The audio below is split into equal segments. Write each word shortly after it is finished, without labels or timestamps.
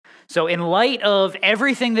So in light of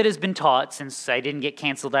everything that has been taught, since I didn't get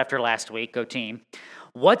canceled after last week, go team,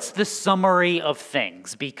 what's the summary of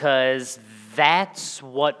things? Because that's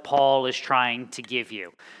what Paul is trying to give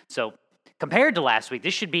you. So compared to last week,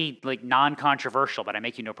 this should be like non-controversial, but I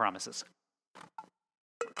make you no promises.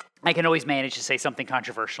 I can always manage to say something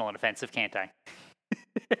controversial and offensive, can't I?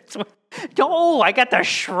 Oh, I got the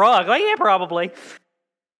shrug. Oh, yeah, probably.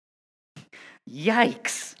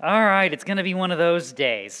 Yikes. All right, it's going to be one of those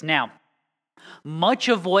days. Now, much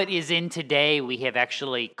of what is in today we have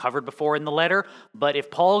actually covered before in the letter, but if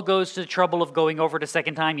Paul goes to the trouble of going over it a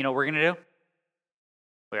second time, you know what we're going to do?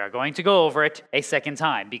 We are going to go over it a second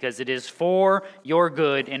time because it is for your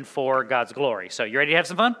good and for God's glory. So you ready to have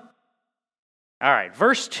some fun? All right,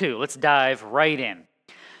 verse 2, let's dive right in.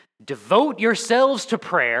 Devote yourselves to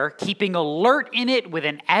prayer, keeping alert in it with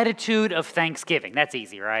an attitude of thanksgiving. That's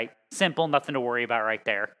easy, right? Simple, nothing to worry about right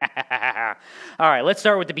there. All right, let's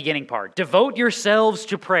start with the beginning part. Devote yourselves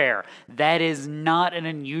to prayer. That is not an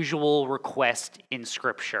unusual request in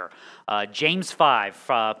Scripture. James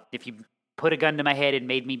 5, if you put a gun to my head and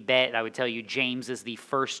made me bet, I would tell you James is the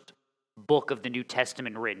first book of the New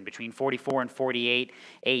Testament written between 44 and 48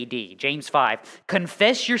 AD. James 5,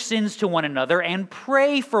 confess your sins to one another and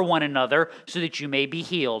pray for one another so that you may be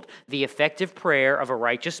healed. The effective prayer of a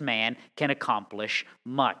righteous man can accomplish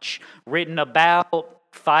much. Written about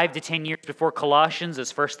 5 to 10 years before Colossians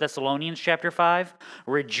is 1 Thessalonians chapter 5.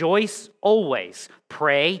 Rejoice always,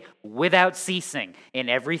 pray without ceasing. In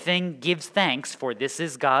everything gives thanks, for this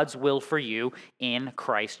is God's will for you in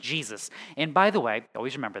Christ Jesus. And by the way,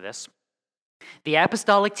 always remember this. The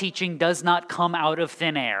apostolic teaching does not come out of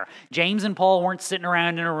thin air. James and Paul weren't sitting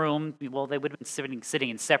around in a room. Well, they would have been sitting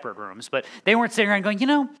in separate rooms, but they weren't sitting around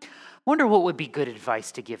going, wonder what would be good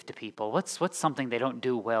advice to give to people. What's something they don't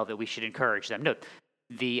do well that we should encourage them? No,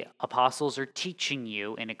 the apostles are teaching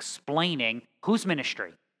you and explaining whose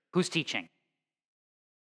ministry, who's teaching.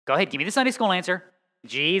 Go ahead, give me the Sunday school answer.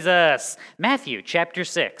 Jesus. Matthew chapter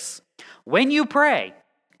 6. When you pray,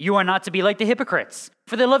 you are not to be like the hypocrites,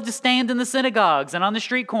 for they love to stand in the synagogues and on the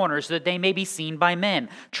street corners so that they may be seen by men.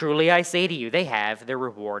 Truly I say to you, they have their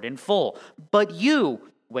reward in full. But you,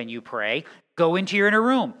 when you pray, go into your inner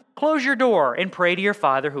room, close your door, and pray to your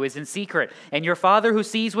Father who is in secret. And your Father who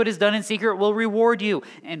sees what is done in secret will reward you.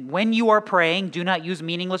 And when you are praying, do not use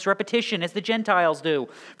meaningless repetition as the Gentiles do,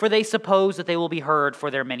 for they suppose that they will be heard for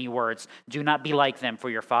their many words. Do not be like them, for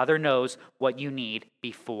your Father knows what you need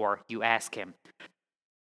before you ask him.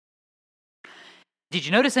 Did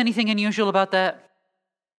you notice anything unusual about that?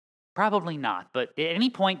 Probably not. But at any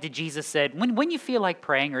point did Jesus said, when you feel like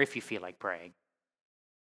praying or if you feel like praying?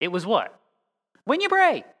 It was what? When you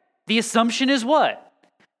pray. The assumption is what?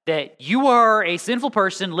 That you are a sinful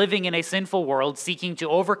person living in a sinful world, seeking to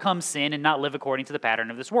overcome sin and not live according to the pattern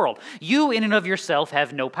of this world. You in and of yourself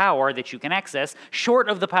have no power that you can access, short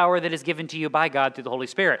of the power that is given to you by God through the Holy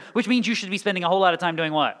Spirit, which means you should be spending a whole lot of time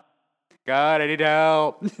doing what? God, I need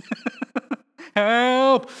help.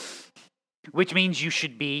 Help! Which means you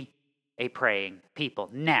should be a praying people.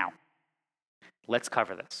 Now, let's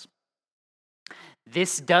cover this.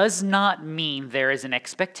 This does not mean there is an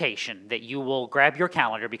expectation that you will grab your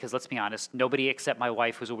calendar, because let's be honest, nobody except my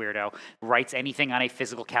wife, who's a weirdo, writes anything on a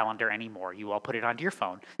physical calendar anymore. You all put it onto your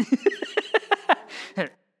phone.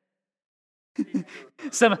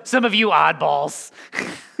 Some of you oddballs.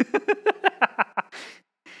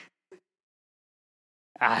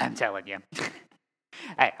 I'm telling you.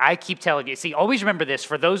 I keep telling you. See, always remember this.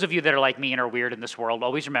 For those of you that are like me and are weird in this world,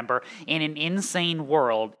 always remember, in an insane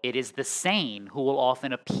world, it is the sane who will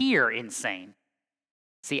often appear insane.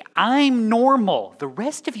 See, I'm normal. The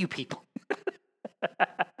rest of you people.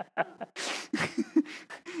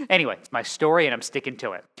 Anyway, it's my story and I'm sticking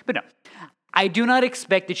to it. But no, I do not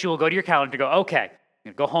expect that you will go to your calendar and go, okay,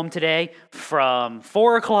 I'm going to go home today from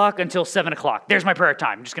 4 o'clock until 7 o'clock. There's my prayer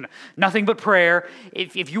time. I'm just going to, nothing but prayer.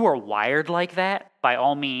 If you are wired like that, by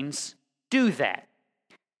all means, do that.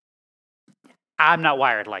 I'm not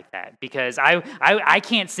wired like that because I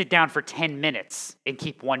can't sit down for 10 minutes and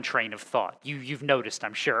keep one train of thought. You've noticed,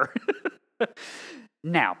 I'm sure.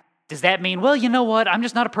 Now, does that mean, well, you know what? I'm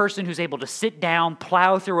just not a person who's able to sit down,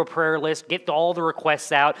 plow through a prayer list, get all the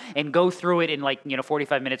requests out, and go through it in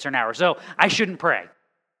 45 minutes or an hour. So I shouldn't pray.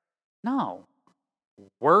 No.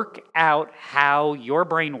 Work out how your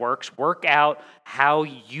brain works. Work out how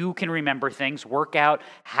you can remember things. Work out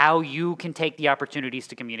how you can take the opportunities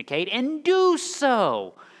to communicate, and do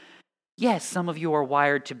so. Yes, some of you are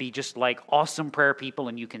wired to be just like awesome prayer people,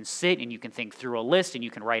 and you can sit and you can think through a list and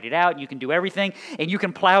you can write it out and you can do everything and you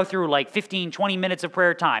can plow through like 15, 20 minutes of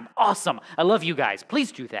prayer time. Awesome. I love you guys.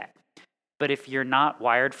 Please do that. But if you're not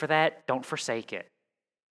wired for that, don't forsake it.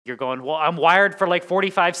 You're going, well, I'm wired for like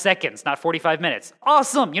 45 seconds, not 45 minutes.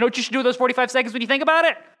 Awesome. You know what you should do with those 45 seconds when you think about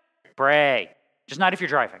it? Pray. Just not if you're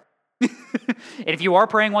driving. And if you are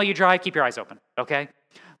praying while you drive, keep your eyes open, okay?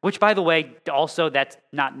 Which, by the way, also that's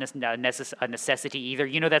not a necessity either.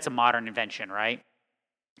 You know that's a modern invention, right?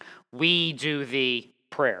 We do the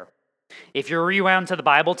prayer. If you're rewound to the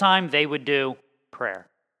Bible time, they would do prayer.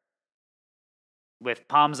 With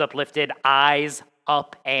palms uplifted, eyes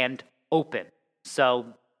up and open. So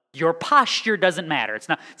your posture doesn't matter. It's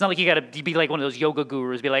not like you got to be like one of those yoga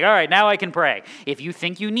gurus, be like, all right, now I can pray. If you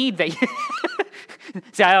think you need that,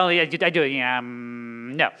 see, I do it.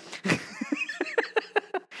 No.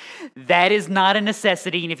 That is not a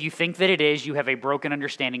necessity, and if you think that it is, you have a broken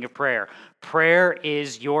understanding of prayer. Prayer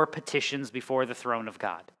is your petitions before the throne of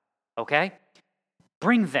God, okay?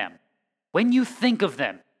 Bring them. When you think of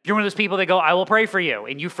them, if you're one of those people that go, I will pray for you,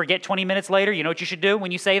 and you forget 20 minutes later, you know what you should do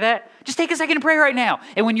when you say that? Just take a second to pray right now,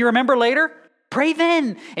 and when you remember later, pray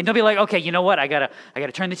then. And don't be like, okay, you know what? I gotta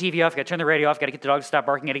turn the TV off, I gotta turn the radio off, gotta get the dog to stop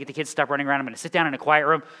barking, gotta get the kids to stop running around, I'm gonna sit down in a quiet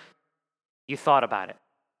room. You thought about it.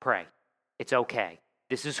 Pray. It's okay.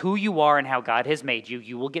 This is who you are and how God has made you.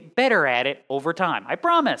 You will get better at it over time. I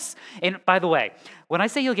promise. And by the way, when I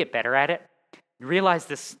say you'll get better at it, realize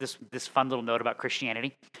this fun little note about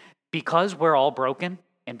Christianity. Because we're all broken,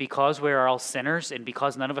 and because we're all sinners, and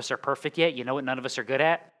because none of us are perfect yet, you know what none of us are good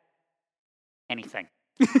at? Anything.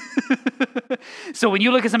 So when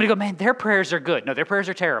you look at somebody and go, man, their prayers are good. No, their prayers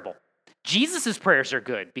are terrible. Jesus' prayers are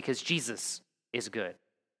good because Jesus is good.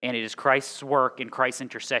 And it is Christ's work and Christ's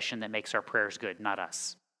intercession that makes our prayers good, not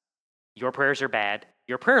us. Your prayers are bad.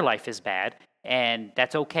 Your prayer life is bad. And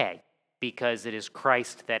that's okay because it is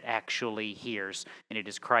Christ that actually hears. And it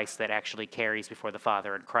is Christ that actually carries before the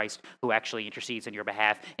Father. And Christ who actually intercedes on your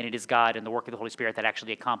behalf. And it is God and the work of the Holy Spirit that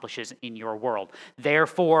actually accomplishes in your world.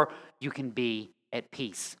 Therefore, you can be at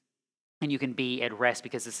peace. And you can be at rest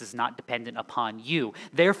because this is not dependent upon you.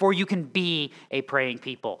 Therefore, you can be a praying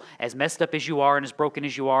people. As messed up as you are and as broken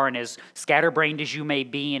as you are and as scatterbrained as you may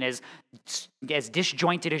be and as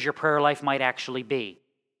disjointed as your prayer life might actually be,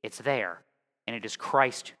 it's there. And it is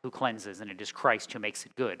Christ who cleanses and it is Christ who makes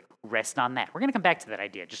it good. Rest on that. We're going to come back to that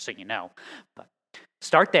idea, just so you know. But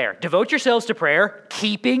start there. Devote yourselves to prayer,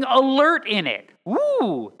 keeping alert in it.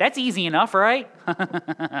 Ooh, that's easy enough, right?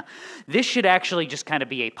 This should actually just kind of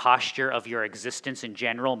be a posture of your existence in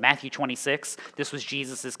general. Matthew 26, this was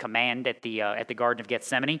Jesus' command at the Garden of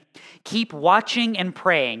Gethsemane. Keep watching and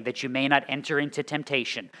praying that you may not enter into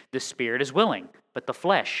temptation. The spirit is willing, but the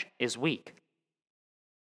flesh is weak.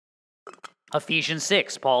 Ephesians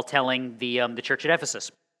 6, Paul telling the church at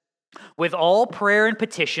Ephesus, with all prayer and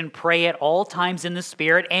petition, pray at all times in the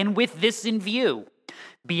Spirit, and with this in view,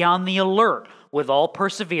 be on the alert with all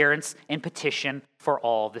perseverance and petition for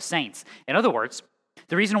all the saints. In other words,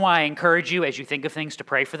 the reason why I encourage you as you think of things to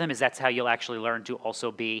pray for them is that's how you'll actually learn to also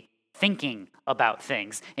be thinking about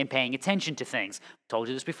things and paying attention to things. I told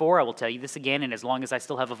you this before, I will tell you this again, and as long as I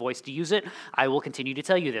still have a voice to use it, I will continue to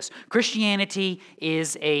tell you this. Christianity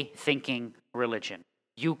is a thinking religion.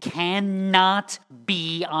 You cannot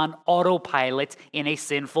be on autopilot in a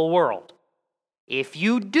sinful world. If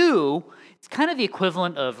you do, it's kind of the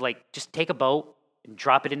equivalent of like just take a boat and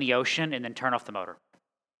drop it in the ocean and then turn off the motor.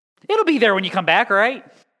 It'll be there when you come back, right?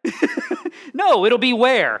 No, it'll be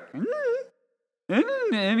where?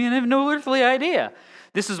 I mean, I have no earthly idea.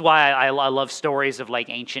 This is why I love stories of like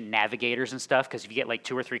ancient navigators and stuff, because if you get like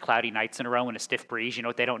 2 or 3 cloudy nights in a row and a stiff breeze, you know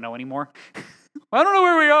what they don't know anymore? I don't know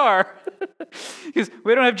where we are, because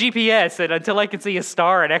we don't have GPS, and until I can see a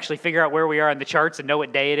star and actually figure out where we are on the charts and know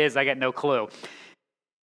what day it is, I got no clue.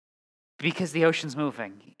 Because the ocean's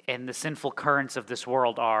moving, and the sinful currents of this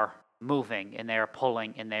world are moving, and they are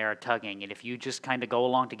pulling, and they are tugging. And if you just kind of go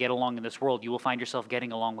along to get along in this world, you will find yourself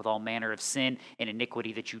getting along with all manner of sin and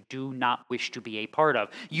iniquity that you do not wish to be a part of.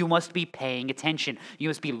 You must be paying attention. You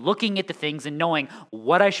must be looking at the things and knowing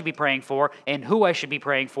what I should be praying for and who I should be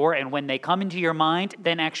praying for. And when they come into your mind,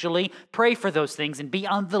 then actually pray for those things and be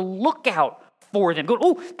on the lookout for them. Go,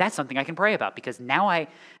 oh, that's something I can pray about, because now I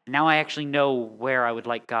actually know where I would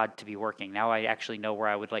like God to be working. Now I actually know where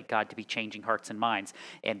I would like God to be changing hearts and minds,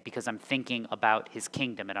 and because I'm thinking about his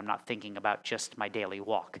kingdom and I'm not thinking about just my daily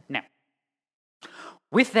walk. Now,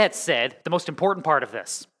 with that said, the most important part of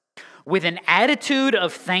this, with an attitude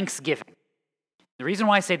of thanksgiving. The reason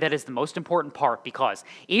why I say that is the most important part, because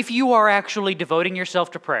if you are actually devoting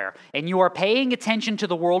yourself to prayer and you are paying attention to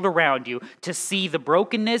the world around you to see the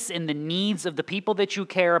brokenness and the needs of the people that you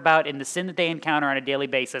care about and the sin that they encounter on a daily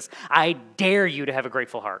basis, I dare you to have a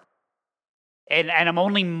grateful heart. And I'm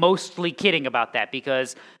only mostly kidding about that,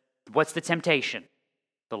 because what's the temptation?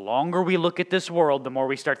 The longer we look at this world, the more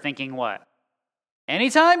we start thinking what?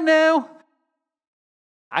 Anytime now.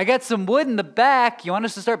 I got some wood in the back. You want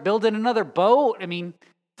us to start building another boat? I mean,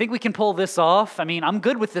 think we can pull this off? I mean, I'm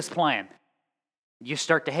good with this plan. You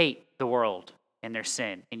start to hate the world and their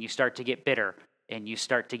sin, and you start to get bitter, and you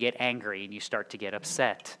start to get angry, and you start to get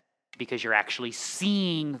upset because you're actually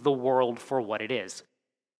seeing the world for what it is.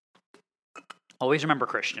 Always remember,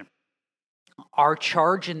 Christian, our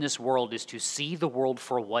charge in this world is to see the world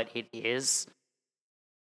for what it is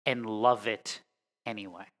and love it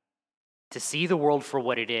anyway. To see the world for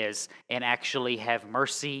what it is and actually have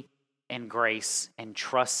mercy and grace and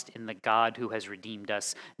trust in the God who has redeemed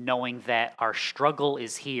us, knowing that our struggle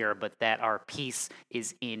is here, but that our peace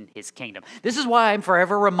is in his kingdom. This is why I'm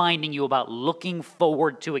forever reminding you about looking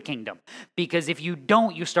forward to a kingdom. Because if you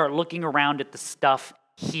don't, you start looking around at the stuff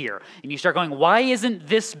here. And you start going, why isn't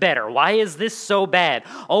this better? Why is this so bad?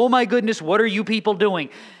 Oh my goodness, what are you people doing?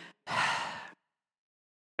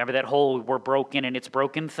 Remember that whole we're broken and it's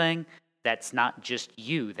broken thing? That's not just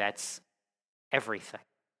you, that's everything.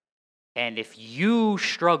 And if you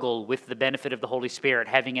struggle with the benefit of the Holy Spirit,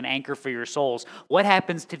 having an anchor for your souls, what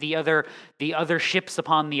happens to the other ships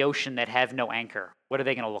upon the ocean that have no anchor? What are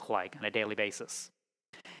they going to look like on a daily basis?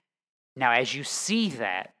 Now, as you see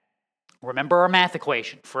that, remember our math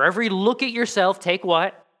equation. For every look at yourself, take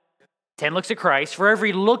what? 10 looks at Christ. For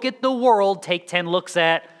every look at the world, take 10 looks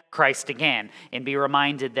at Christ again, and be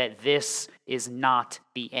reminded that this is not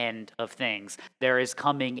the end of things. There is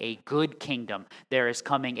coming a good kingdom. There is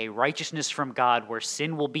coming a righteousness from God where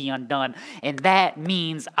sin will be undone, and that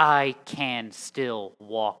means I can still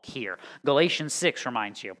walk here. Galatians 6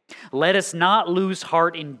 reminds you, let us not lose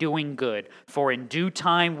heart in doing good, for in due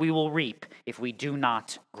time we will reap if we do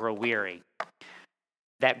not grow weary.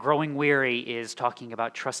 That growing weary is talking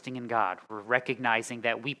about trusting in God. We're recognizing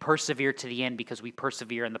that we persevere to the end because we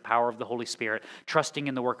persevere in the power of the Holy Spirit, trusting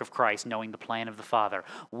in the work of Christ, knowing the plan of the Father.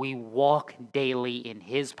 We walk daily in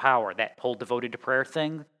his power, that whole devoted to prayer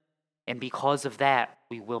thing. And because of that,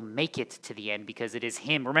 we will make it to the end because it is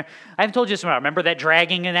him. Remember, I haven't told you this about. Remember that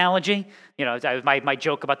dragging analogy? You know, my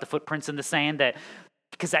joke about the footprints in the sand, that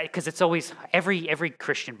because it's always every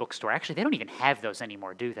Christian bookstore. Actually, they don't even have those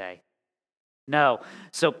anymore, do they? No.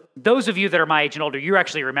 So those of you that are my age and older, you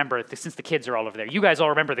actually remember, since the kids are all over there, you guys all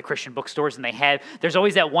remember the Christian bookstores, and there's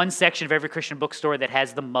always that one section of every Christian bookstore that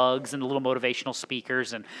has the mugs and the little motivational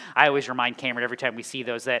speakers. And I always remind Cameron every time we see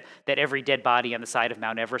those that every dead body on the side of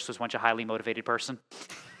Mount Everest was once a highly motivated person.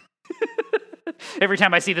 Every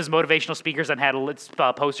time I see those motivational speakers on how to live,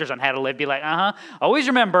 posters on how to live, be like, always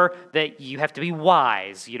remember that you have to be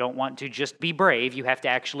wise. You don't want to just be brave. You have to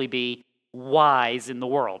actually be wise in the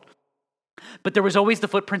world. But there was always the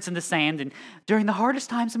footprints in the sand, and during the hardest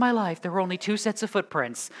times of my life, there were only 2 sets of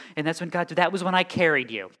footprints, and that's when that was when I carried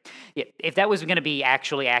you. If that was going to be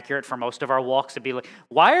actually accurate for most of our walks, it'd be like,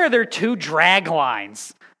 why are there 2 drag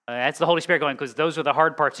lines? That's the Holy Spirit going, because those were the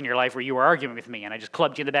hard parts in your life where you were arguing with me, and I just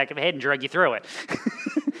clubbed you in the back of the head and dragged you through it.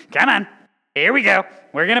 Come on, here we go.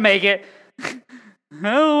 We're going to make it. I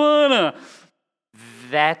don't wanna.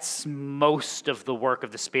 That's most of the work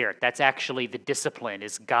of the Spirit. That's actually the discipline,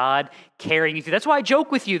 is God carrying you through. That's why I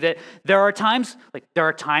joke with you that there are times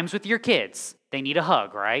with your kids, they need a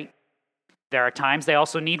hug, right? There are times they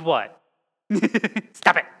also need what?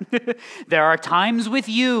 Stop it. There are times with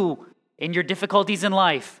you in your difficulties in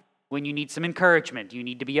life when you need some encouragement. You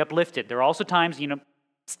need to be uplifted. There are also times,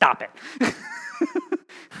 stop it.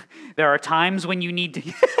 There are times when you need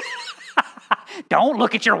to... Don't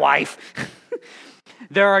look at your wife.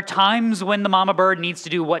 There are times when the mama bird needs to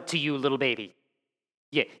do what to you, little baby?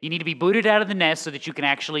 Yeah, you need to be booted out of the nest so that you can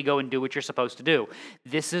actually go and do what you're supposed to do.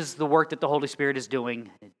 This is the work that the Holy Spirit is doing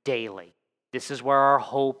daily. This is where our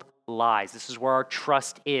hope lies. This is where our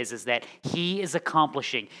trust is that he is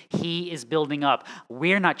accomplishing. He is building up.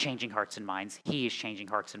 We're not changing hearts and minds. He is changing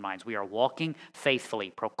hearts and minds. We are walking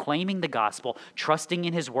faithfully, proclaiming the gospel, trusting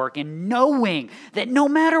in his work, and knowing that no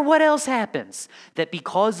matter what else happens, that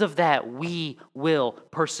because of that, we will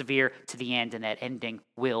persevere to the end, and that ending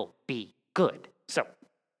will be good. So,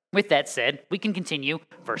 with that said, we can continue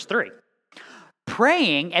verse 3.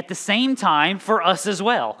 Praying at the same time for us as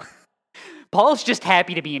well. Paul's just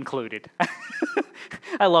happy to be included.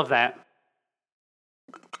 I love that.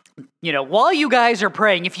 While you guys are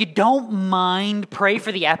praying, if you don't mind, pray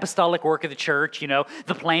for the apostolic work of the church, the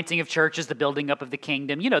planting of churches, the building up of the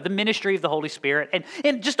kingdom, the ministry of the Holy Spirit,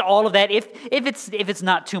 and just all of that, if it's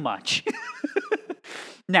not too much.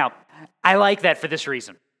 Now, I like that for this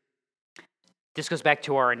reason. This goes back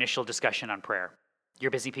to our initial discussion on prayer.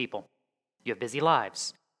 You're busy people. You have busy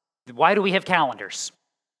lives. Why do we have calendars?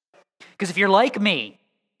 Because if you're like me,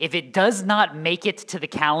 if it does not make it to the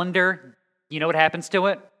calendar, you know what happens to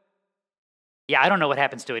it? Yeah, I don't know what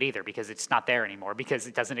happens to it either because it's not there anymore because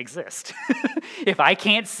it doesn't exist. If I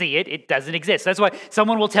can't see it, it doesn't exist. That's why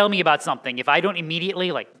someone will tell me about something. If I don't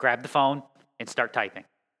immediately grab the phone and start typing,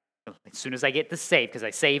 as soon as I get this saved, because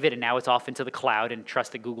I save it and now it's off into the cloud and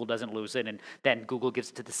trust that Google doesn't lose it, and then Google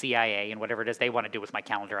gives it to the CIA and whatever it is they want to do with my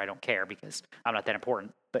calendar, I don't care because I'm not that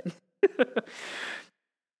important. But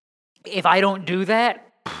if I don't do that,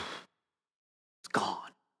 it's gone.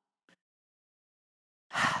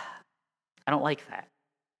 I don't like that.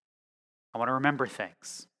 I want to remember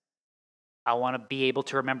things. I want to be able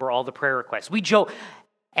to remember all the prayer requests. We joke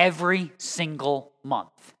every single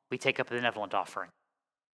month we take up a benevolent offering.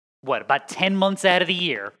 About 10 months out of the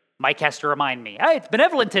year, Mike has to remind me, hey, it's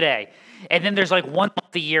benevolent today. And then there's 1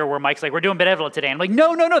 month a year where Mike's like, we're doing benevolent today. And I'm like,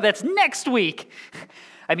 no, that's next week.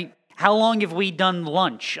 I mean, how long have we done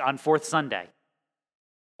lunch on Fourth Sunday?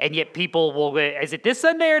 And yet people will, is it this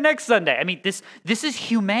Sunday or next Sunday? I mean, this is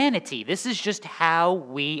humanity. This is just how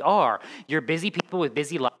we are. You're busy people with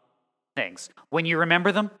busy things. When you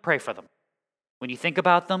remember them, pray for them. When you think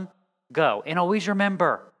about them, go. And always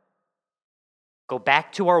remember, go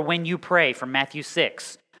back to our when you pray from Matthew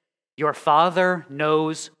 6. Your Father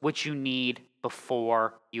knows what you need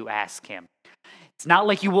before you ask him. It's not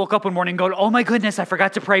like you woke up one morning and go, oh my goodness, I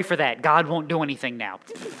forgot to pray for that. God won't do anything now.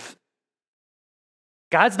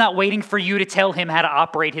 God's not waiting for you to tell him how to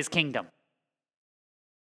operate his kingdom.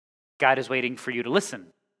 God is waiting for you to listen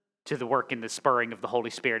to the work and the spurring of the Holy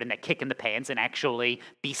Spirit and that kick in the pants and actually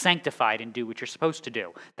be sanctified and do what you're supposed to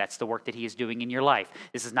do. That's the work that he is doing in your life.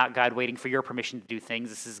 This is not God waiting for your permission to do things.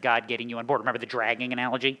 This is God getting you on board. Remember the dragging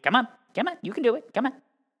analogy? Come on, you can do it, come on.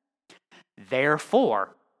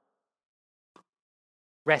 Therefore,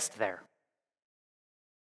 rest there.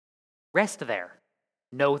 Rest there.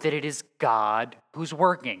 Know that it is God who's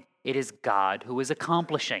working. It is God who is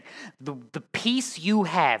accomplishing. The peace you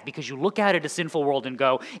have, because you look out at a sinful world and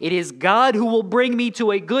go, it is God who will bring me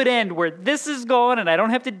to a good end where this is gone and I don't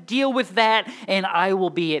have to deal with that and I will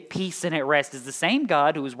be at peace and at rest, is the same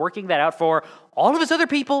God who is working that out for all of his other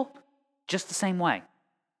people just the same way.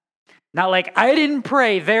 Not like, I didn't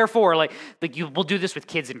pray, therefore, like you will do this with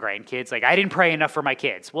kids and grandkids. Like, I didn't pray enough for my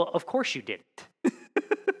kids. Well, of course you didn't.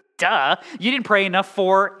 Duh. You didn't pray enough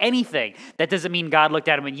for anything. That doesn't mean God looked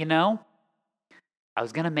at him and, I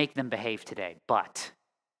was going to make them behave today, but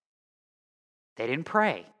they didn't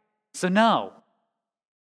pray. So no,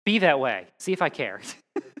 be that way. See if I care.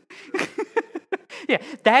 Yeah,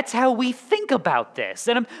 that's how we think about this.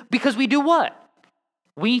 And because we do what?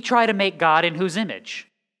 We try to make God in whose image?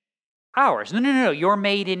 Ours. No. You're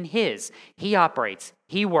made in his. He operates.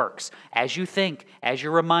 He works. As you think, as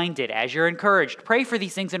you're reminded, as you're encouraged, pray for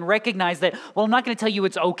these things and recognize that, well, I'm not going to tell you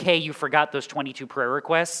it's okay you forgot those 22 prayer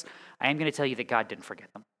requests. I am going to tell you that God didn't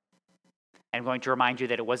forget them. I'm going to remind you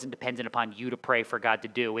that it wasn't dependent upon you to pray for God to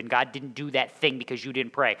do, and God didn't do that thing because you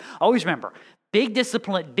didn't pray. Always remember, big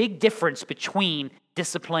difference between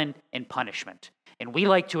discipline and punishment. And we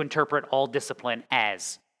like to interpret all discipline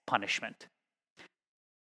as punishment.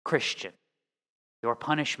 Christian, your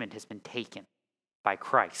punishment has been taken by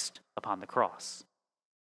Christ upon the cross.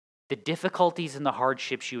 The difficulties and the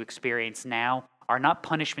hardships you experience now are not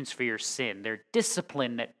punishments for your sin. They're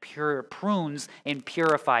discipline that prunes and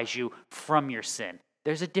purifies you from your sin.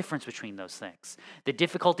 There's a difference between those things. The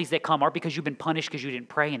difficulties that come aren't because you've been punished because you didn't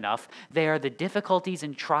pray enough. They are the difficulties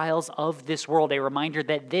and trials of this world, a reminder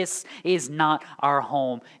that this is not our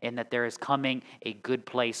home and that there is coming a good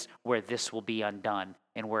place where this will be undone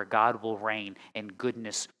and where God will reign and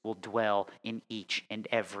goodness will dwell in each and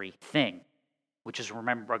every thing. Which is,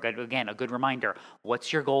 remember, again, a good reminder.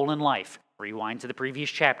 What's your goal in life? Rewind to the previous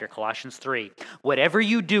chapter, Colossians 3. Whatever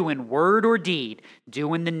you do in word or deed,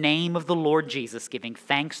 do in the name of the Lord Jesus, giving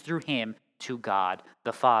thanks through him to God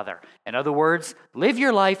the Father. In other words, live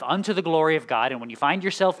your life unto the glory of God, and when you find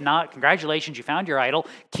yourself not, congratulations, you found your idol,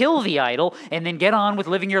 kill the idol, and then get on with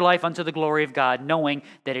living your life unto the glory of God, knowing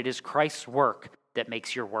that it is Christ's work that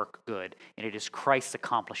makes your work good, and it is Christ's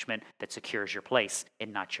accomplishment that secures your place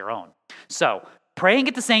and not your own. So, praying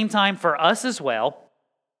at the same time for us as well,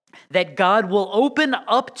 that God will open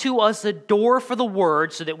up to us a door for the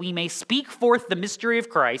word so that we may speak forth the mystery of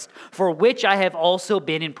Christ, for which I have also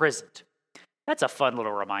been imprisoned. That's a fun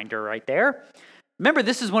little reminder right there. Remember,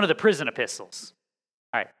 this is one of the prison epistles.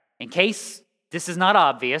 All right, in case this is not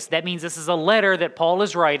obvious, that means this is a letter that Paul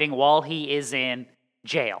is writing while he is in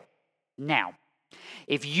jail. Now,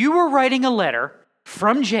 if you were writing a letter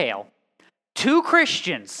from jail to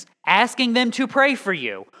Christians asking them to pray for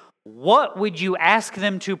you, what would you ask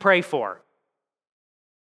them to pray for?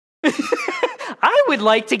 would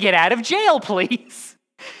like to get out of jail, please.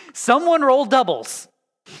 Someone roll doubles.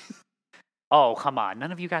 Oh, come on.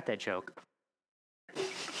 None of you got that joke.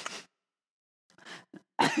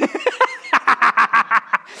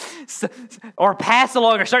 Or pass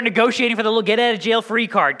along or start negotiating for the little get out of jail free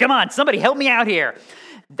card. Come on, somebody help me out here.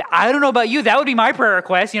 I don't know about you. That would be my prayer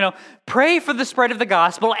request. Pray for the spread of the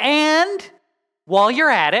gospel. And while you're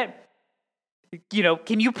at it,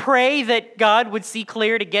 can you pray that God would see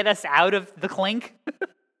clear to get us out of the clink?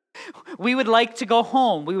 We would like to go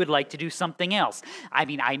home. We would like to do something else. I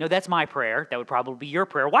mean, I know that's my prayer. That would probably be your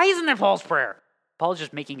prayer. Why isn't that Paul's prayer? Paul's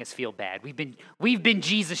just making us feel bad. We've been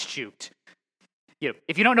Jesus juked.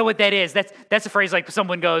 If you don't know what that is, that's a phrase like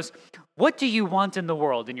someone goes, "What do you want in the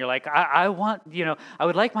world?" And you're like, I want, I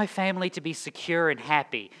would like my family to be secure and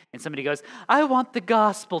happy. And somebody goes, "I want the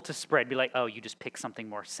gospel to spread." Be like, "Oh, you just picked something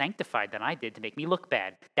more sanctified than I did to make me look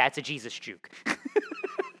bad." That's a Jesus juke.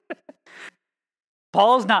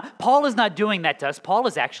 Paul is not doing that to us. Paul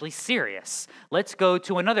is actually serious. Let's go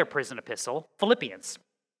to another prison epistle, Philippians.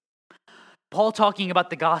 Paul talking about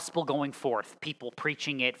the gospel going forth, people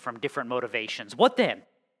preaching it from different motivations. What then?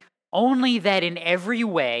 Only that in every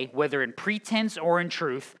way, whether in pretense or in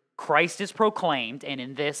truth, Christ is proclaimed, and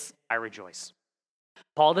in this I rejoice.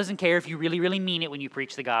 Paul doesn't care if you really, really mean it when you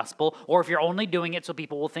preach the gospel, or if you're only doing it so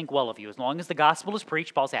people will think well of you. As long as the gospel is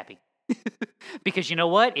preached, Paul's happy. Because you know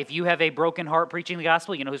what? If you have a broken heart preaching the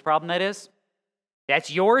gospel, you know whose problem that is?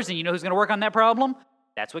 That's yours, and you know who's going to work on that problem?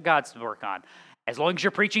 That's what God's to work on. As long as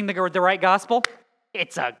you're preaching the right gospel,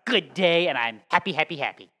 it's a good day, and I'm happy, happy,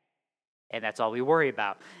 happy. And that's all we worry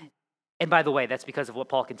about. And by the way, that's because of what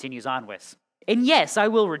Paul continues on with. And yes, I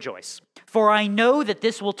will rejoice, for I know that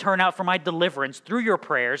this will turn out for my deliverance through your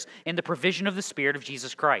prayers in the provision of the Spirit of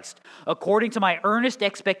Jesus Christ, according to my earnest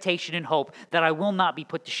expectation and hope that I will not be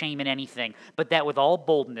put to shame in anything, but that with all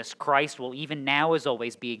boldness Christ will even now as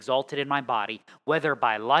always be exalted in my body, whether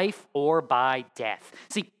by life or by death.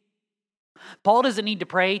 See, Paul doesn't need to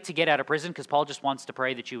pray to get out of prison because Paul just wants to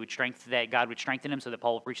pray that God would strengthen him so that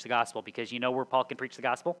Paul will preach the gospel, because you know where Paul can preach the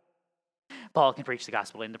gospel? Paul can preach the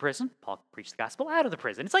gospel in the prison. Paul can preach the gospel out of the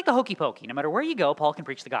prison. It's like the hokey pokey. No matter where you go, Paul can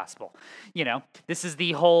preach the gospel. This is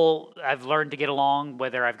the whole, I've learned to get along,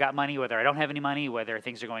 whether I've got money, whether I don't have any money, whether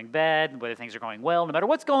things are going bad, whether things are going well. No matter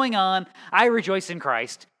what's going on, I rejoice in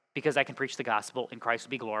Christ because I can preach the gospel and Christ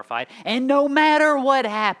will be glorified. And no matter what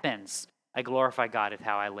happens, I glorify God with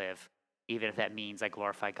how I live, even if that means I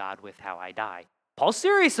glorify God with how I die. Paul's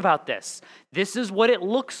serious about this. This is what it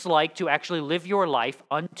looks like to actually live your life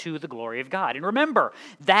unto the glory of God. And remember,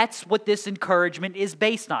 that's what this encouragement is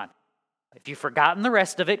based on. If you've forgotten the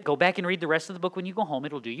rest of it, go back and read the rest of the book when you go home.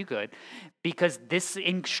 It'll do you good. Because this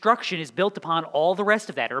instruction is built upon all the rest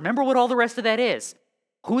of that. Remember what all the rest of that is.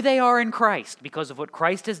 Who they are in Christ because of what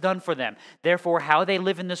Christ has done for them. Therefore, how they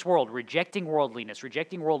live in this world, rejecting worldliness,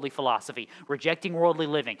 rejecting worldly philosophy, rejecting worldly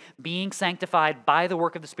living, being sanctified by the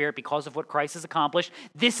work of the Spirit because of what Christ has accomplished.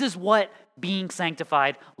 This is what being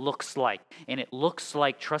sanctified looks like. And it looks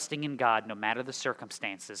like trusting in God no matter the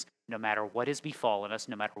circumstances, no matter what has befallen us,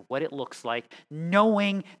 no matter what it looks like,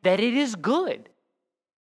 knowing that it is good.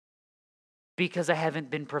 Because I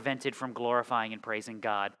haven't been prevented from glorifying and praising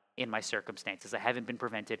God in my circumstances. I haven't been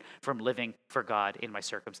prevented from living for God in my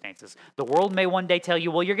circumstances. The world may one day tell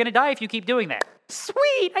you, well, you're going to die if you keep doing that.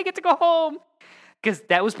 Sweet, I get to go home. Because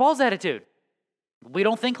that was Paul's attitude. We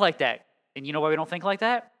don't think like that. And you know why we don't think like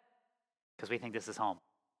that? Because we think this is home.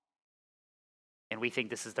 And we think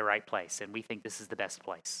this is the right place. And we think this is the best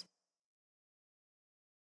place.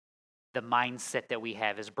 The mindset that we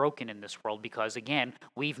have is broken in this world because, again,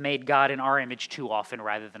 we've made God in our image too often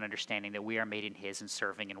rather than understanding that we are made in His and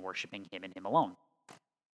serving and worshiping Him and Him alone.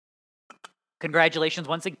 Congratulations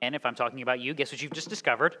once again, if I'm talking about you. Guess what you've just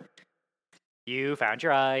discovered? You found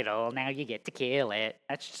your idol. Now you get to kill it.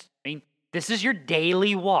 This is your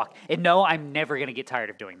daily walk. And no, I'm never going to get tired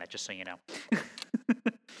of doing that, just so you know.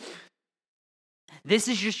 This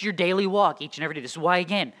is just your daily walk each and every day. This is why,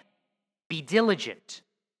 again, be diligent.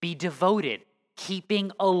 Be devoted,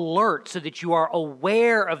 keeping alert so that you are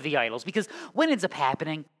aware of the idols. Because what ends up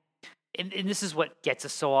happening, and this is what gets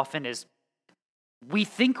us so often, is we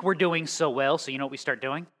think we're doing so well, so you know what we start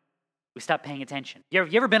doing? We stop paying attention. You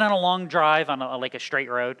ever been on a long drive on a straight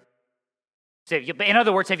road? So in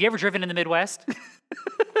other words, have you ever driven in the Midwest?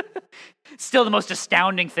 Still, the most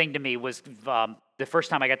astounding thing to me was the first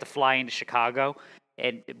time I got to fly into Chicago,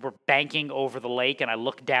 and we're banking over the lake, and I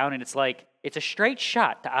look down, and it's a straight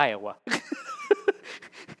shot to Iowa.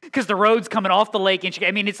 Because the road's coming off the lake in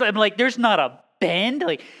Chicago. I'm like, there's not a bend?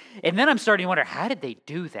 And then I'm starting to wonder, how did they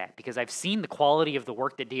do that? Because I've seen the quality of the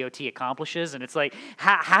work that DOT accomplishes, and it's like,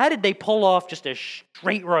 how did they pull off just a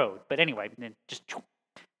straight road? But anyway, just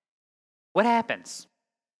what happens?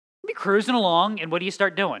 You be cruising along, and what do you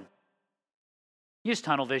start doing? You just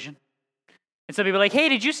tunnel vision. And some people are like, hey,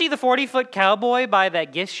 did you see the 40-foot cowboy by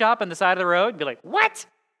that gift shop on the side of the road? And be like, what?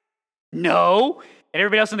 No. And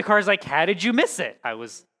everybody else in the car is like, how did you miss it? I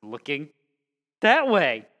was looking that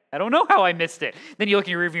way. I don't know how I missed it. Then you look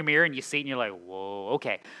in your rearview mirror and you see it and you're like, whoa,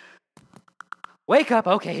 okay. Wake up.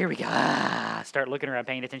 Okay, here we go. Start looking around,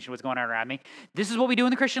 paying attention to what's going on around me. This is what we do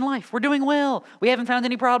in the Christian life. We're doing well. We haven't found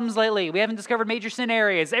any problems lately. We haven't discovered major sin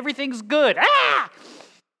areas. Everything's good.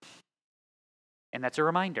 And that's a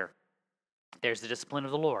reminder. There's the discipline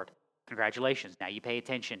of the Lord. Congratulations. Now you pay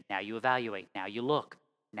attention. Now you evaluate. Now you look.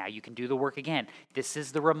 Now you can do the work again. This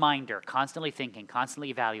is the reminder. Constantly thinking, constantly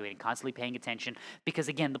evaluating, constantly paying attention. Because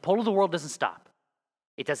again, the pull of the world doesn't stop.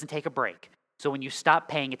 It doesn't take a break. So when you stop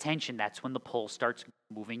paying attention, that's when the pull starts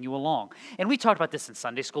moving you along. And we talked about this in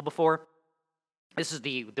Sunday school before. This is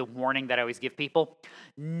the warning that I always give people.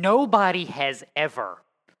 Nobody has ever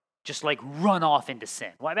just like run off into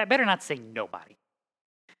sin. Well, I better not say nobody.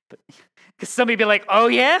 Because somebody be like, oh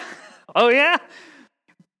yeah? Oh yeah?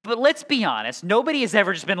 But let's be honest, nobody has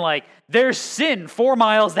ever just been like, there's sin 4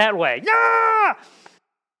 miles that way. Yeah!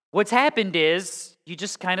 What's happened is you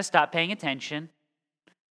just kind of stopped paying attention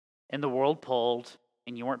and the world pulled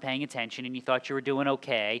and you weren't paying attention and you thought you were doing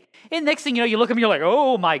okay. And next thing you know, you look at them and you're like,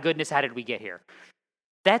 oh my goodness, how did we get here?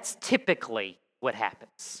 That's typically what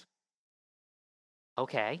happens.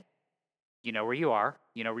 Okay, you know where you are,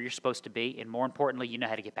 you know where you're supposed to be, and more importantly, you know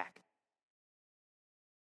how to get back.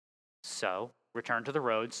 So, return to the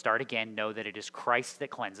road, start again, know that it is Christ that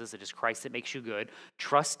cleanses, it is Christ that makes you good,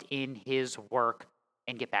 trust in his work,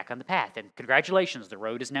 and get back on the path. And congratulations, the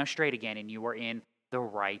road is now straight again, and you are in the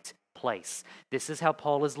right place. This is how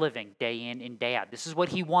Paul is living day in and day out. This is what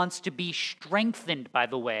he wants to be strengthened, by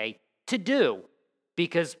the way, to do.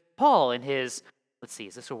 Because Paul in his, let's see,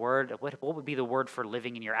 is this a word? What would be the word for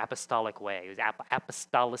living in your apostolic way? Is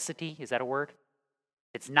apostolicity, is that a word?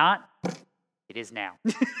 It's not. It is now.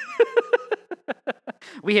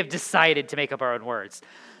 We have decided to make up our own words.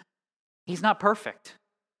 He's not perfect.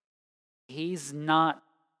 He's not,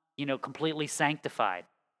 completely sanctified.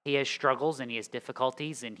 He has struggles and he has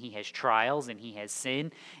difficulties and he has trials and he has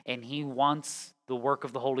sin, and he wants the work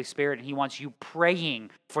of the Holy Spirit, and he wants you praying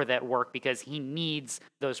for that work because he needs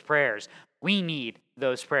those prayers. We need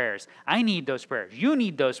those prayers. I need those prayers. You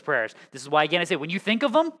need those prayers. This is why, again, I say, when you think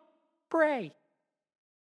of them, pray.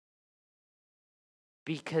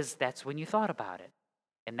 Because that's when you thought about it.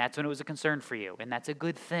 And that's when it was a concern for you. And that's a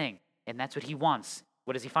good thing. And that's what he wants.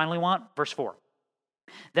 What does he finally want? Verse 4.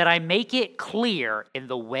 That I make it clear in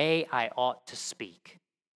the way I ought to speak.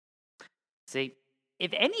 See,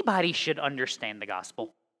 if anybody should understand the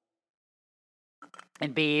gospel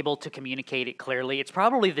and be able to communicate it clearly, it's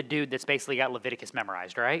probably the dude that's basically got Leviticus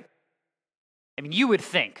memorized, right? I mean, you would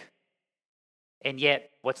think. And yet,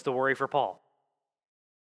 what's the worry for Paul?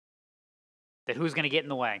 That who's going to get in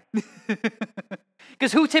the way?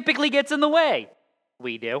 Because who typically gets in the way?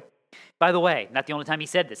 We do. By the way, not the only time he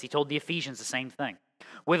said this. He told the Ephesians the same thing.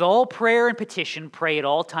 With all prayer and petition, pray at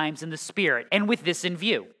all times in the Spirit, and with this in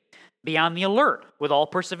view. Be on the alert with all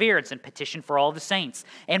perseverance and petition for all the saints,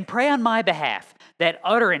 and pray on my behalf, that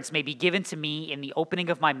utterance may be given to me in the opening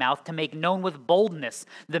of my mouth to make known with boldness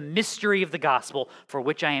the mystery of the gospel, for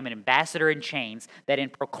which I am an ambassador in chains, that in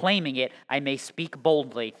proclaiming it I may speak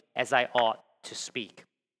boldly as I ought to speak.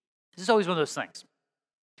 This is always one of those things.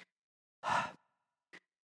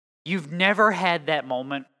 You've never had that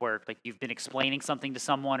moment where you've been explaining something to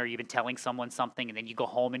someone or you've been telling someone something and then you go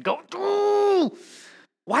home and go, ooh,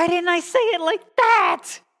 why didn't I say it like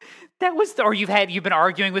that? Or you've been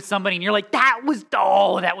arguing with somebody and you're like, that was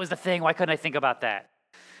the thing. Why couldn't I think about that?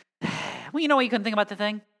 Well, you know why you couldn't think about the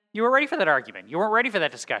thing? You weren't ready for that argument. You weren't ready for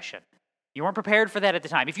that discussion. You weren't prepared for that at the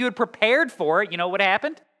time. If you had prepared for it, you know what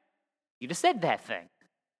happened? You just said that thing.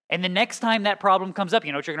 And the next time that problem comes up,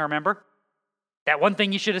 you know what you're going to remember? That one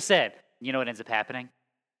thing you should have said. You know what ends up happening?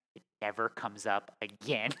 It never comes up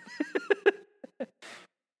again.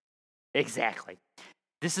 Exactly.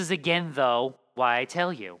 This is again, though, why I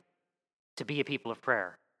tell you to be a people of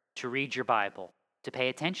prayer, to read your Bible, to pay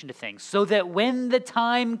attention to things, so that when the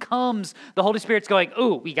time comes, the Holy Spirit's going,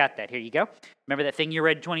 ooh, we got that. Here you go. Remember that thing you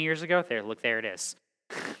read 20 years ago? There it is.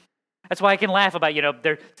 That's why I can laugh about,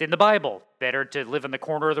 it's in the Bible. Better to live in the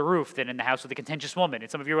corner of the roof than in the house with a contentious woman. And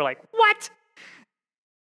some of you were like, what?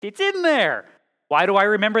 It's in there. Why do I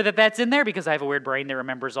remember that that's in there? Because I have a weird brain that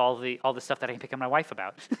remembers all the stuff that I can pick on my wife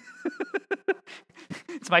about.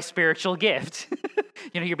 my spiritual gift.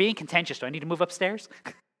 You're being contentious. Do I need to move upstairs?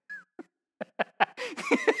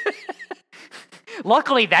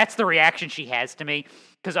 Luckily, that's the reaction she has to me,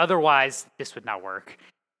 because otherwise this would not work.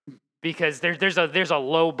 Because there's a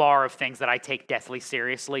low bar of things that I take deathly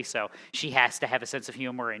seriously, so she has to have a sense of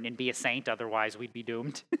humor and be a saint, otherwise we'd be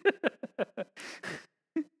doomed.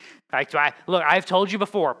 Look, I've told you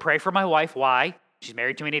before, pray for my wife. Why? She's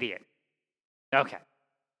married to an idiot. Okay.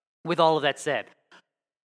 With all of that said,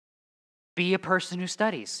 be a person who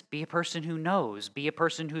studies. Be a person who knows. Be a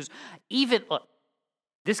person who's look,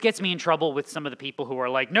 this gets me in trouble with some of the people who are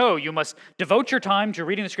like, no, you must devote your time to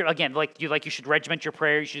reading the script. Again, you should regiment your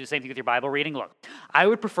prayer. You should do the same thing with your Bible reading. Look, I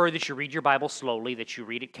would prefer that you read your Bible slowly, that you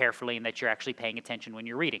read it carefully, and that you're actually paying attention when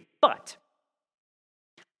you're reading. But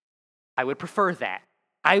I would prefer that.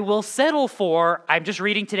 I will settle for, I'm just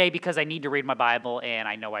reading today because I need to read my Bible and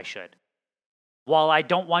I know I should. While I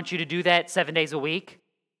don't want you to do that 7 days a week,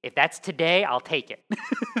 if that's today, I'll take it.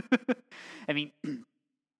 I mean,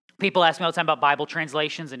 people ask me all the time about Bible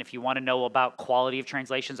translations, and if you want to know about quality of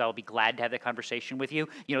translations, I will be glad to have that conversation with you.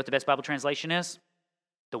 You know what the best Bible translation is?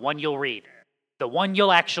 The one you'll read. The one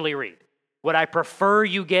you'll actually read. Would I prefer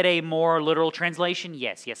you get a more literal translation?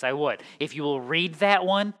 Yes, I would. If you will read that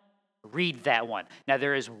one, read that one. Now,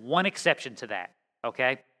 there is one exception to that,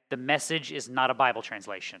 okay? The Message is not a Bible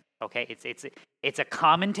translation, okay? It's a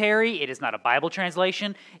commentary. It is not a Bible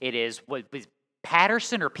translation. It is, what is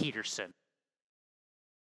Patterson or Peterson?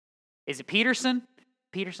 Is it Peterson?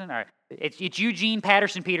 Peterson? All right. It's Eugene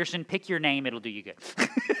Patterson Peterson. Pick your name. It'll do you good.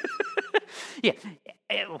 Yeah.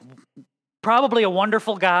 Probably a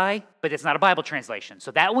wonderful guy, but it's not a Bible translation.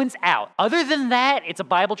 So that one's out. Other than that, it's a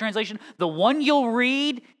Bible translation. The one you'll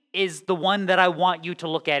read is the one that I want you to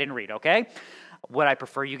look at and read, okay? Would I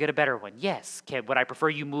prefer you get a better one? Yes. Would I prefer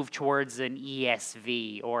you move towards an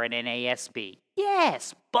ESV or an NASB?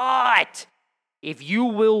 Yes, but if you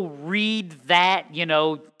will read that,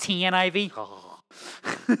 TNIV,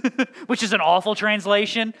 which is an awful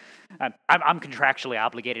translation, I'm contractually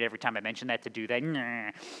obligated every time I mention that to do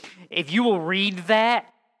that. If you will read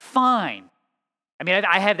that, fine. I mean,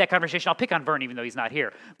 I have that conversation. I'll pick on Vern even though he's not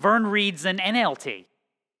here. Vern reads an NLT,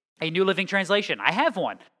 a New Living Translation. I have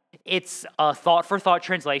one. It's a thought-for-thought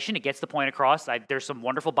translation. It gets the point across. There's some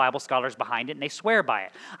wonderful Bible scholars behind it, and they swear by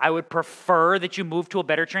it. I would prefer that you move to a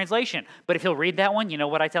better translation. But if he'll read that one, you know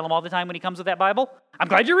what I tell him all the time when he comes with that Bible? I'm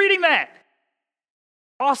glad you're reading that.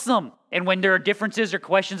 Awesome. And when there are differences or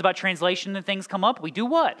questions about translation and things come up, we do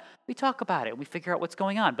what? We talk about it. We figure out what's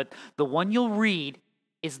going on. But the one you'll read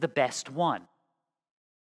is the best one.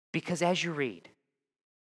 Because as you read,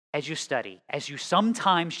 as you study, as you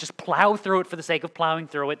sometimes just plow through it for the sake of plowing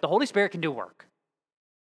through it, the Holy Spirit can do work.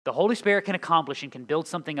 The Holy Spirit can accomplish and can build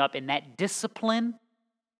something up, and that discipline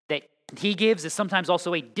that He gives is sometimes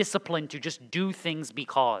also a discipline to just do things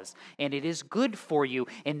because. And it is good for you,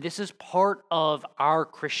 and this is part of our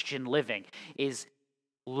Christian living, is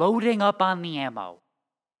loading up on the ammo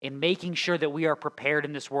and making sure that we are prepared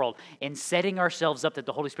in this world and setting ourselves up that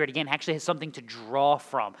the Holy Spirit, again, actually has something to draw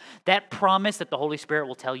from. That promise that the Holy Spirit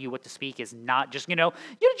will tell you what to speak is not just, you're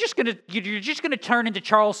just gonna turn into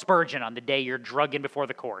Charles Spurgeon on the day you're drugging before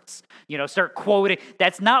the courts. Start quoting.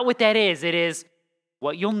 That's not what that is. It is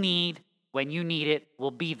what you'll need when you need it will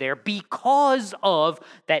be there because of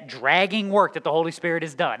that dragging work that the Holy Spirit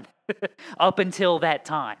has done up until that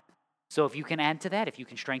time. So if you can add to that, if you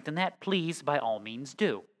can strengthen that, please, by all means,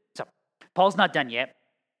 do. So, Paul's not done yet.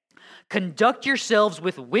 Conduct yourselves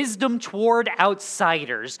with wisdom toward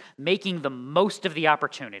outsiders, making the most of the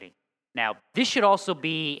opportunity. Now, this should also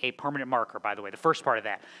be a permanent marker, by the way, the first part of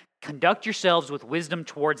that. Conduct yourselves with wisdom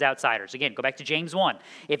towards outsiders. Again, go back to James 1.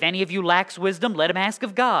 If any of you lacks wisdom, let him ask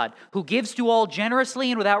of God, who gives to all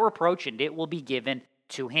generously and without reproach, and it will be given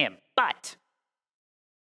to him. But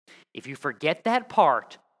if you forget that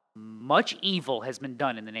part, much evil has been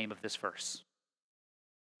done in the name of this verse.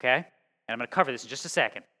 Okay? And I'm going to cover this in just a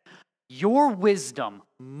second. Your wisdom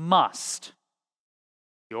must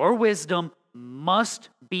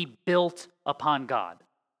be built upon God.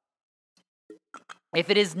 If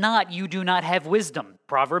it is not, you do not have wisdom.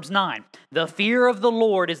 Proverbs 9. The fear of the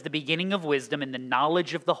Lord is the beginning of wisdom, and the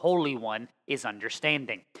knowledge of the Holy One is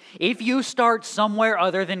understanding. If you start somewhere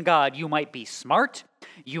other than God, you might be smart,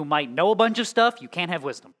 you might know a bunch of stuff, you can't have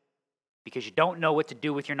wisdom. Because you don't know what to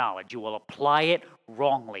do with your knowledge. You will apply it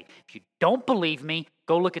wrongly. If you don't believe me,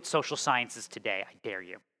 go look at social sciences today. I dare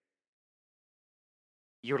you.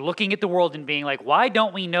 You're looking at the world and being like, why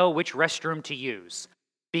don't we know which restroom to use?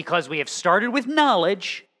 Because we have started with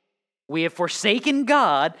knowledge, we have forsaken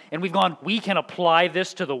God, and we've gone, we can apply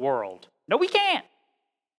this to the world. No, we can't.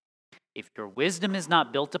 If your wisdom is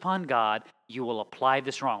not built upon God, you will apply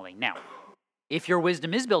this wrongly. Now, if your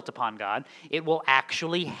wisdom is built upon God, it will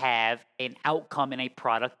actually have an outcome and a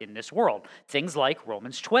product in this world. Things like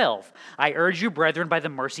Romans 12. I urge you, brethren, by the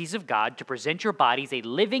mercies of God, to present your bodies a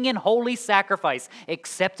living and holy sacrifice,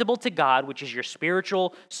 acceptable to God, which is your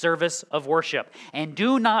spiritual service of worship. And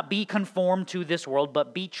do not be conformed to this world,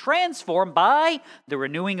 but be transformed by the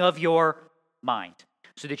renewing of your mind,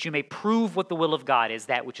 so that you may prove what the will of God is,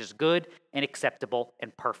 that which is good and acceptable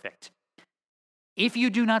and perfect. If you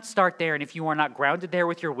do not start there, and if you are not grounded there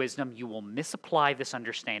with your wisdom, you will misapply this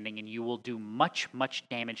understanding, and you will do much, much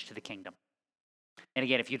damage to the kingdom. And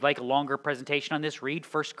again, if you'd like a longer presentation on this, read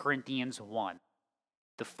 1 Corinthians 1.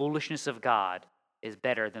 The foolishness of God is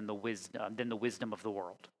better than the wisdom of the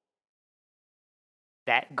world.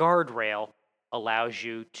 That guardrail allows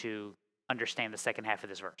you to understand the second half of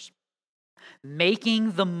this verse.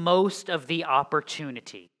 Making the most of the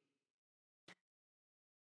opportunity.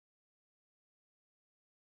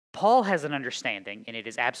 Paul has an understanding, and it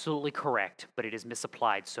is absolutely correct, but it is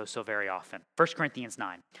misapplied so very often. 1 Corinthians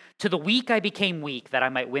 9. To the weak I became weak, that I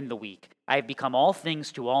might win the weak. I have become all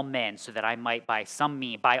things to all men, so that I might by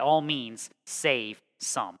all means save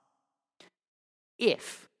some.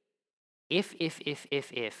 If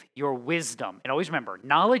your wisdom, and always remember,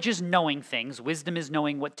 knowledge is knowing things, wisdom is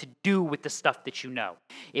knowing what to do with the stuff that you know.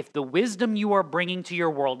 If the wisdom you are bringing to your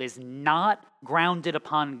world is not grounded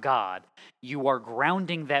upon God, you are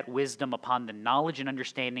grounding that wisdom upon the knowledge and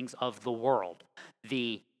understandings of the world.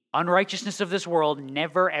 The unrighteousness of this world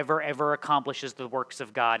never, ever, ever accomplishes the works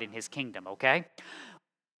of God in his kingdom, okay?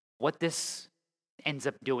 What this ends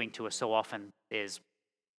up doing to us so often is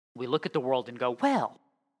we look at the world and go, well,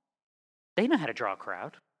 they know how to draw a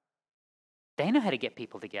crowd. They know how to get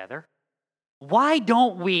people together. Why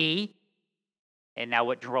don't we, and now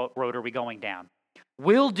what road are we going down?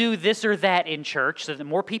 We'll do this or that in church so that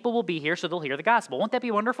more people will be here so they'll hear the gospel. Won't that be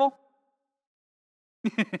wonderful?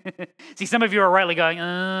 See, some of you are rightly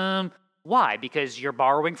going, why? Because you're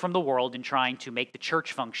borrowing from the world and trying to make the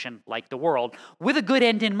church function like the world with a good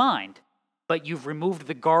end in mind. But you've removed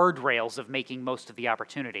the guardrails of making most of the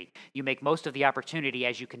opportunity. You make most of the opportunity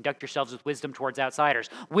as you conduct yourselves with wisdom towards outsiders.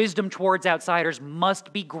 Wisdom towards outsiders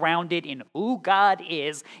must be grounded in who God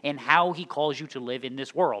is and how he calls you to live in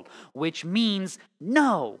this world, which means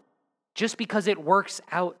no, just because it works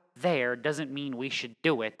out there doesn't mean we should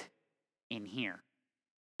do it in here.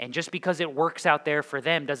 And just because it works out there for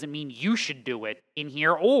them doesn't mean you should do it in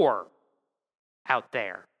here or out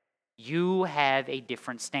there. You have a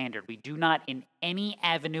different standard. We do not, in any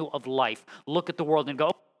avenue of life, look at the world and go,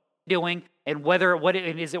 what are you doing,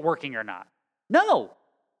 and is it working or not? No.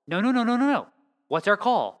 What's our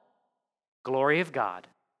call? Glory of God.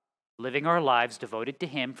 Living our lives devoted to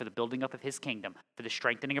him for the building up of his kingdom, for the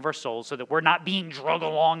strengthening of our souls, so that we're not being drugged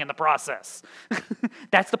along in the process.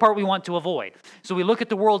 That's the part we want to avoid. So we look at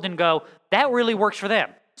the world and go, that really works for them.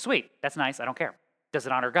 Sweet. That's nice. I don't care. Does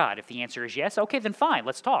it honor God? If the answer is yes, okay, then fine.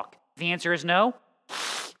 Let's talk. If the answer is no,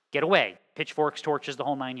 get away. Pitchforks, torches, the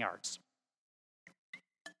whole 9 yards.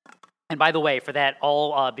 And by the way, for that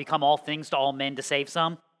become all things to all men to save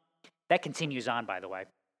some, that continues on, by the way.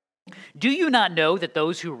 Do you not know that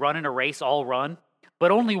those who run in a race all run, but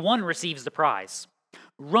only one receives the prize?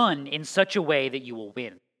 Run in such a way that you will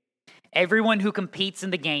win. Everyone who competes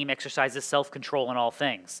in the game exercises self-control in all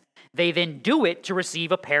things. They then do it to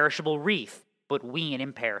receive a perishable wreath, but we an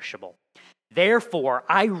imperishable. Therefore,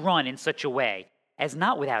 I run in such a way as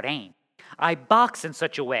not without aim. I box in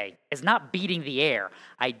such a way as not beating the air.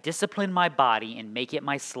 I discipline my body and make it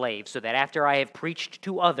my slave, so that after I have preached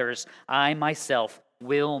to others, I myself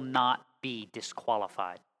will not be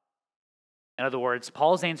disqualified. In other words,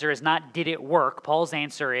 Paul's answer is not, did it work? Paul's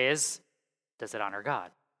answer is, does it honor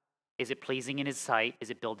God? Is it pleasing in his sight? Is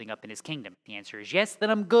it building up in his kingdom? The answer is yes, then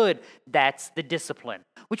I'm good. That's the discipline.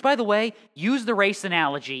 Which, by the way, use the race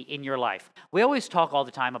analogy in your life. We always talk all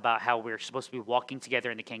the time about how we're supposed to be walking together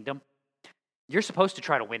in the kingdom. You're supposed to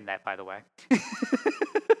try to win that, by the way.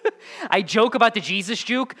 I joke about the Jesus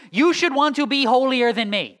juke. You should want to be holier than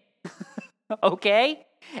me. Okay?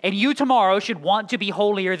 And you tomorrow should want to be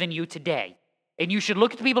holier than you today. And you should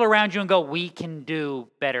look at the people around you and go, we can do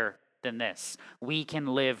better than this. We can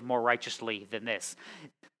live more righteously than this.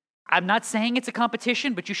 I'm not saying it's a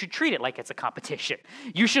competition, but you should treat it like it's a competition.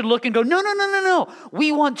 You should look and go, no.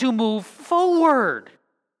 We want to move forward.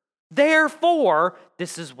 Therefore,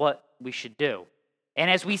 this is what we should do. And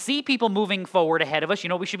as we see people moving forward ahead of us, you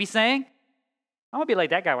know what we should be saying? I want to be like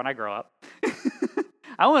that guy when I grow up.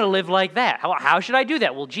 I want to live like that. How should I do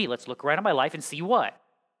that? Well, let's look around at my life and see what?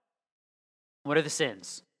 What are the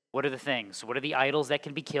sins? What are the things? What are the idols that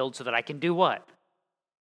can be killed so that I can do what?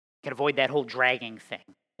 Can avoid that whole dragging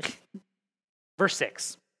thing. Verse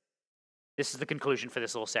 6. This is the conclusion for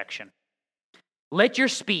this little section. Let your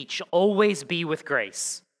speech always be with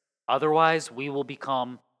grace. Otherwise, we will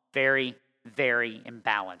become very, very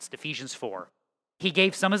imbalanced. Ephesians 4. He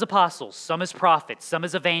gave some as apostles, some as prophets, some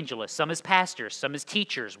as evangelists, some as pastors, some as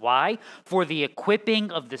teachers. Why? For the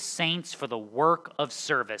equipping of the saints for the work of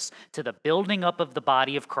service, to the building up of the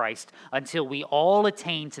body of Christ, until we all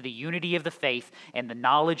attain to the unity of the faith and the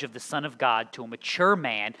knowledge of the Son of God, to a mature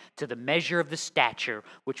man, to the measure of the stature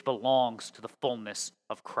which belongs to the fullness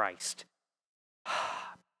of Christ.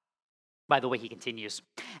 By the way, he continues,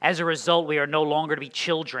 as a result, we are no longer to be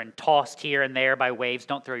children, tossed here and there by waves.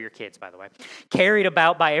 Don't throw your kids, by the way. Carried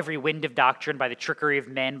about by every wind of doctrine, by the trickery of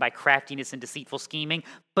men, by craftiness and deceitful scheming.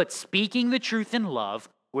 But speaking the truth in love,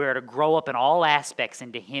 we are to grow up in all aspects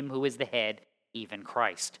into him who is the head, even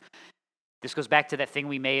Christ. This goes back to that thing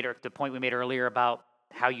we made, or the point we made earlier about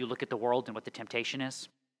how you look at the world and what the temptation is.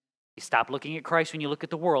 You stop looking at Christ when you look at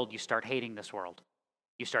the world, you start hating this world.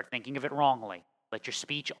 You start thinking of it wrongly. Let your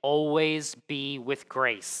speech always be with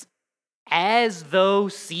grace, as though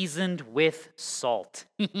seasoned with salt.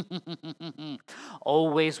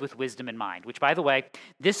 Always with wisdom in mind. Which, by the way,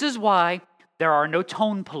 this is why there are no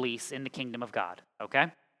tone police in the kingdom of God, okay?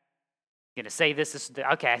 I'm going to say this.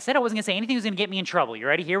 Okay, I said I wasn't going to say anything that was going to get me in trouble. You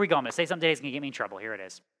ready? Here we go. I'm going to say something today that's going to get me in trouble. Here it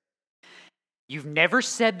is. You've never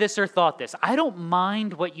said this or thought this. I don't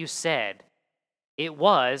mind what you said. It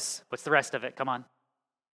was, what's the rest of it? Come on.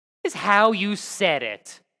 Is how you said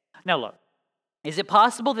it. Now look, is it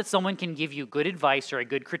possible that someone can give you good advice or a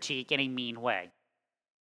good critique in a mean way?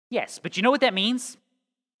 Yes, but you know what that means?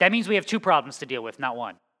 That means we have two problems to deal with, not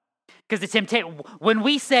one. Because the temptation, when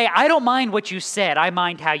we say, I don't mind what you said, I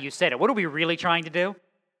mind how you said it, what are we really trying to do?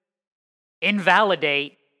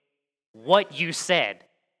 Invalidate what you said.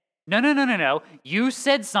 No. You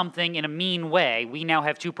said something in a mean way. We now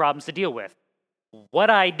have two problems to deal with.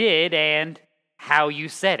 What I did and how you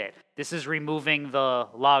said it. This is removing the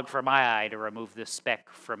log from my eye to remove the speck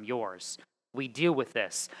from yours. We deal with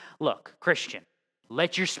this. Look, Christian,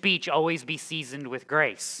 let your speech always be seasoned with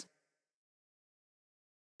grace.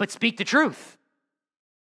 But speak the truth.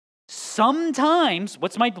 Sometimes,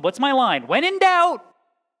 what's my line? When in doubt,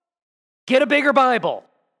 get a bigger Bible.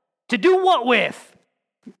 To do what with?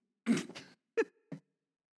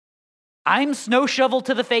 I'm snow shovel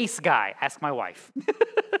to the face guy. Ask my wife.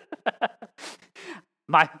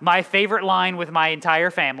 My favorite line with my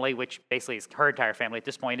entire family, which basically is her entire family at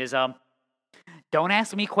this point, is don't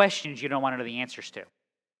ask me questions you don't want to know the answers to.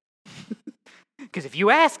 Because if you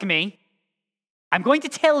ask me, I'm going to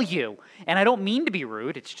tell you. And I don't mean to be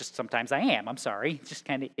rude. It's just sometimes I am. I'm sorry. It just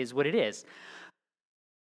kind of is what it is.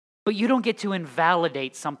 But you don't get to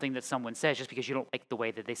invalidate something that someone says just because you don't like the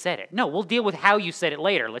way that they said it. No, we'll deal with how you said it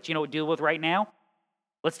later. Let you know what to deal with right now.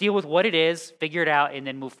 Let's deal with what it is, figure it out, and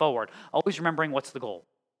then move forward. Always remembering what's the goal.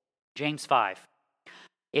 James 5.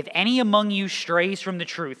 If any among you strays from the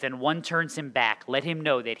truth and one turns him back, let him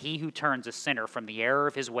know that he who turns a sinner from the error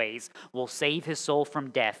of his ways will save his soul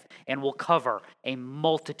from death and will cover a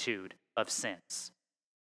multitude of sins.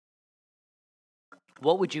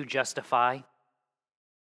 What would you justify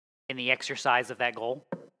in the exercise of that goal?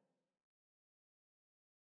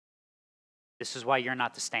 This is why you're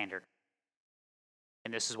not the standard.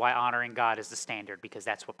 And this is why honoring God is the standard, because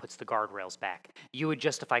that's what puts the guardrails back. You would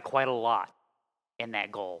justify quite a lot in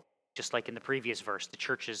that goal. Just like in the previous verse, the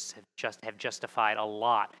churches have justified a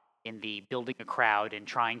lot in the building a crowd and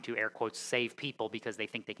trying to, air quotes, save people because they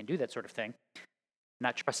think they can do that sort of thing,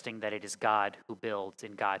 not trusting that it is God who builds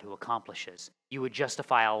and God who accomplishes. You would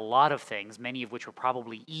justify a lot of things, many of which were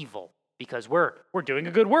probably evil, because we're doing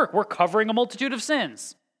a good work. We're covering a multitude of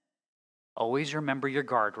sins. Always remember your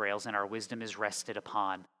guardrails, and our wisdom is rested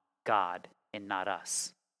upon God and not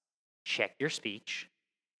us. Check your speech.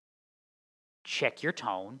 Check your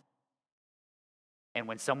tone. And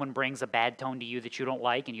when someone brings a bad tone to you that you don't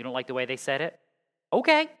like and you don't like the way they said it,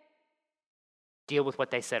 okay. Deal with what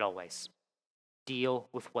they said always. Deal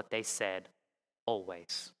with what they said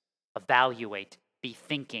always. Evaluate. Be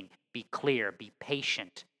thinking. Be clear. Be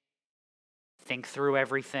patient. Think through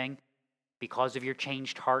everything. Because of your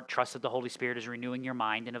changed heart, trust that the Holy Spirit is renewing your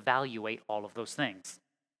mind, and evaluate all of those things.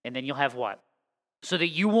 And then you'll have what? So that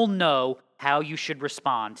you will know how you should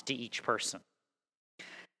respond to each person.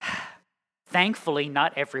 Thankfully,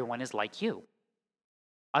 not everyone is like you.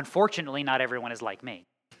 Unfortunately, not everyone is like me.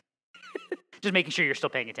 Just making sure you're still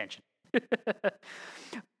paying attention.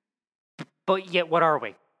 But yet, what are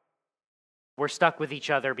we? We're stuck with each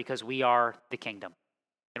other because we are the kingdom.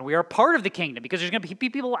 And we are part of the kingdom because there's going to be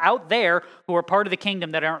people out there who are part of the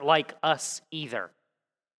kingdom that aren't like us either.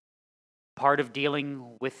 Part of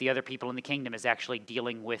dealing with the other people in the kingdom is actually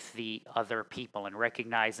dealing with the other people and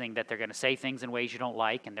recognizing that they're going to say things in ways you don't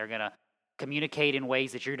like, and they're going to communicate in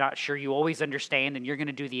ways that you're not sure you always understand, and you're going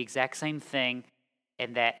to do the exact same thing.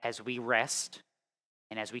 And that as we rest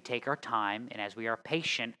and as we take our time and as we are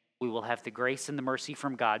patient, we will have the grace and the mercy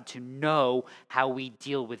from God to know how we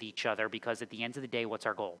deal with each other, because at the end of the day, what's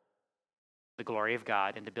our goal? The glory of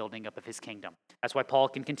God and the building up of his kingdom. That's why Paul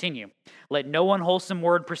can continue. Let no unwholesome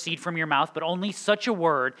word proceed from your mouth, but only such a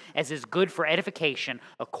word as is good for edification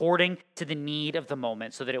according to the need of the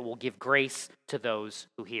moment, so that it will give grace to those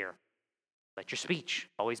who hear. Let your speech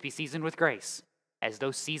always be seasoned with grace, as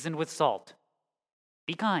though seasoned with salt.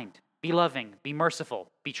 Be kind, be loving, be merciful,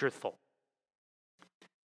 be truthful.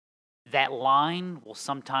 That line will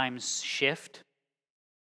sometimes shift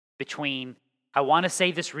between, I want to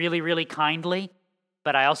say this really, really kindly,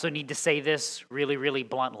 but I also need to say this really, really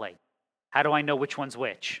bluntly. How do I know which one's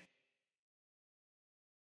which?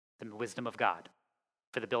 The wisdom of God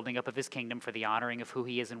for the building up of his kingdom, for the honoring of who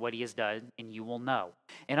he is and what he has done, and you will know.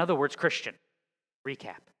 In other words, Christian,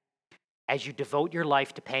 recap. As you devote your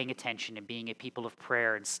life to paying attention and being a people of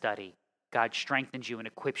prayer and study, God strengthens you and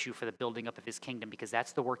equips you for the building up of his kingdom, because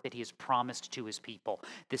that's the work that he has promised to his people.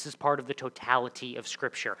 This is part of the totality of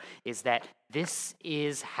Scripture, is that this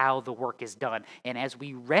is how the work is done. And as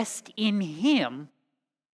we rest in him,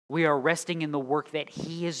 we are resting in the work that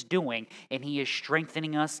he is doing, and he is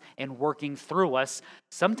strengthening us and working through us,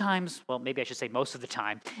 sometimes, well, maybe I should say most of the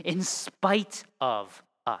time, in spite of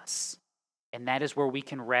us. And that is where we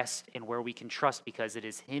can rest and where we can trust, because it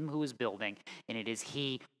is him who is building, and it is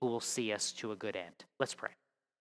he who will see us to a good end. Let's pray.